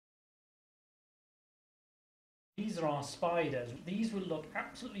These are our spiders. These will look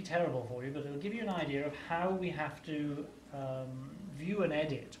absolutely terrible for you, but it'll give you an idea of how we have to view and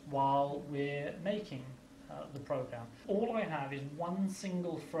edit while we're making the program. All I have is one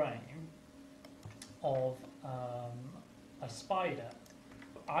single frame of a spider.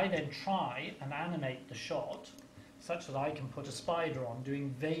 I then try and animate the shot such that I can put a spider on doing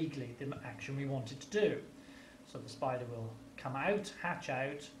vaguely the action we want it to do. So the spider will come out, hatch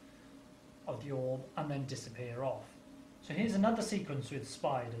out of the orb and then disappear off. So here's another sequence with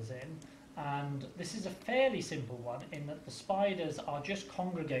spiders in, and this is a fairly simple one in that the spiders are just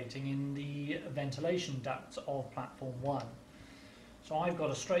congregating in the ventilation ducts of platform 1. So I've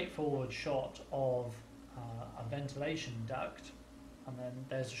got a straightforward shot of a ventilation duct, and then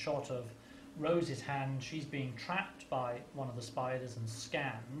there's a shot of Rose's hand. She's being trapped by one of the spiders and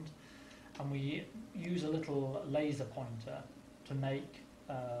scanned, and we use a little laser pointer to make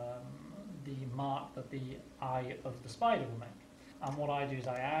the mark that the eye of the spider will make. And what I do is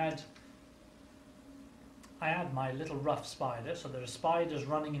I add my little rough spider, so there are spiders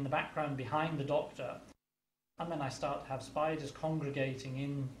running in the background behind the doctor, and then I start to have spiders congregating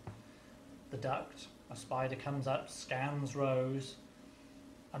in the duct. A spider comes up, scans Rose,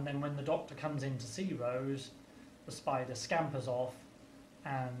 and then when the doctor comes in to see Rose, the spider scampers off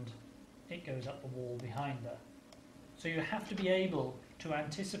and it goes up the wall behind her. So you have to be able to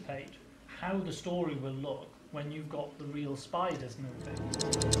anticipate how the story will look when you've got the real spiders moving.